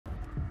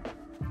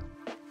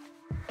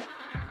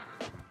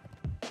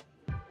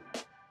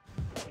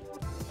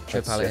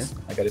Trip Paladin. Yes,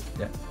 I got it.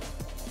 Yeah.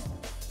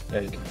 Yeah,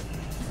 you can.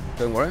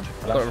 Going warrior.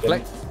 Got to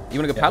reflect. You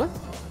want to go Yeah.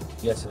 Paladin?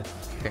 Yes.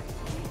 Okay.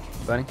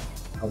 Burning.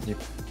 I'll deep.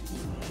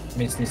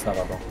 Means this now,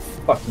 bro.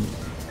 Fucking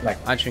like.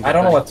 I shouldn't I get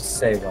don't know burning. what to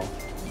say, bro.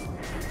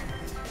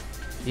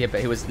 Yeah,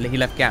 but he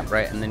left gap,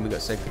 right? And then we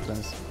got sacred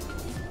cleanse.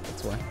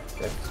 That's why.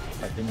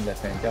 I think that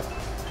thing. Yeah.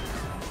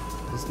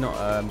 It's not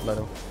blood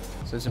off,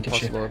 so it's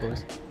impossible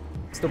otherwise.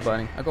 Still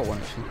burning. I got one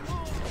actually.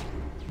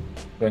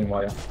 Going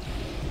wire.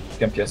 You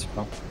can PS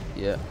now.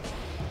 Yeah.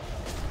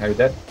 Are you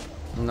dead?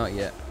 Not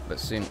yet, but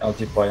soon. I'll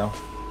deep wire.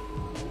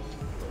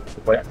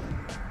 Deep wire.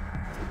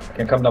 I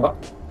can come now.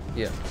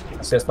 Yeah.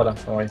 I say Espada,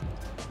 don't worry.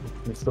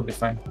 It should be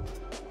fine.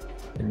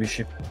 It'll be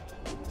ship.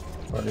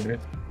 For a little bit.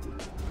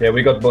 Yeah,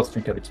 we got both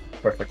trinkets.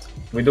 Perfect.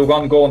 We do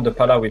one go on the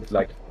Pala with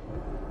like.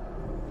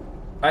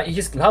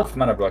 He's half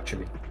mana, bro,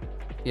 actually.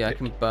 Yeah, I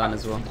can burn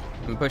as well.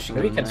 I'm pushing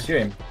Maybe him. we can hear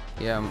him.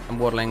 Yeah, I'm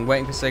waddling,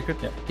 waiting for sacred.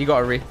 Yeah. He got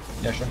a re.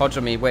 Yeah, sure. Hodge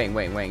on me, waiting.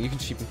 You can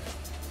ship him.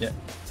 Yeah.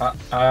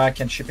 I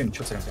can ship him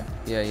 2 seconds.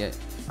 Yeah. Yeah.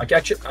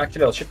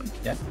 Actually, I'll ship him.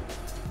 Yeah.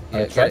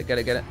 Yeah, try. get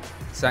it.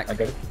 Sack. I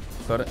got it.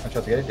 Got it. I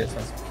tried to get it. Yes,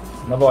 nice.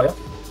 No wire.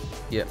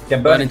 Yeah.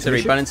 Can Burn burn into re.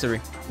 ship. Burn into re.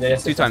 Yeah,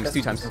 yes. Two times.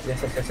 Yes.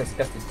 Cast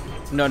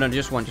it. No,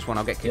 just one.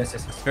 I'll get killed.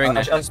 Yes. Hearing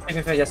there. I'll speak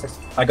with you. Yes.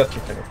 I got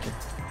killed.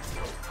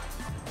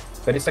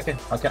 But it's okay.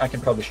 I can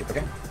probably ship.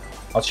 Okay.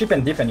 I'll ship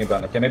and deep and you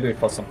burn. Okay. Maybe we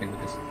fought something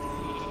with this.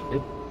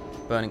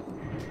 Burning.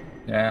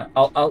 Yeah.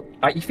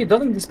 If it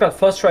doesn't dispel,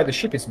 first try the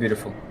ship. It's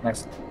beautiful.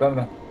 Nice.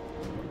 Go.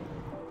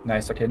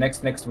 Nice. Okay.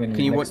 Next win.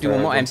 Can you next, do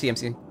one more? go. MC.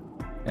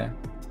 Yeah.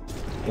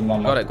 Do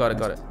one more. Got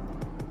it.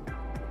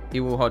 He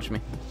will hodge me.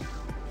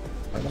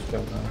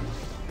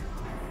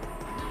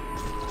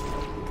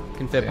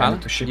 Can fit Pala?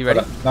 You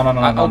ready? No.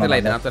 I'll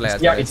delay then.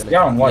 Yeah, it's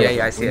there on wire.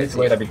 Yeah, I see We it. need to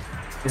wait a bit.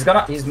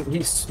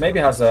 He's maybe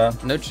has a.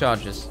 No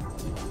charges.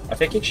 I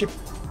think kick ship.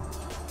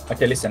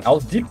 Okay, listen. I'll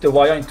dip the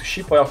wire into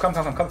ship wire. Come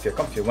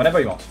here. Whenever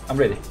you want. I'm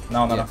ready.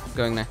 No.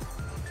 Going there.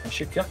 And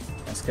ship here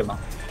and skill now.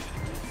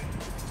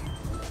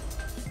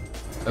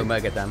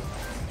 Omega damn.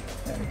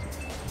 Yeah, me too.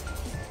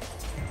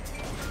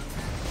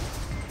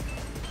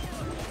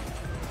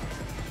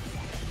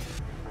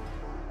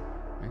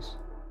 Nice.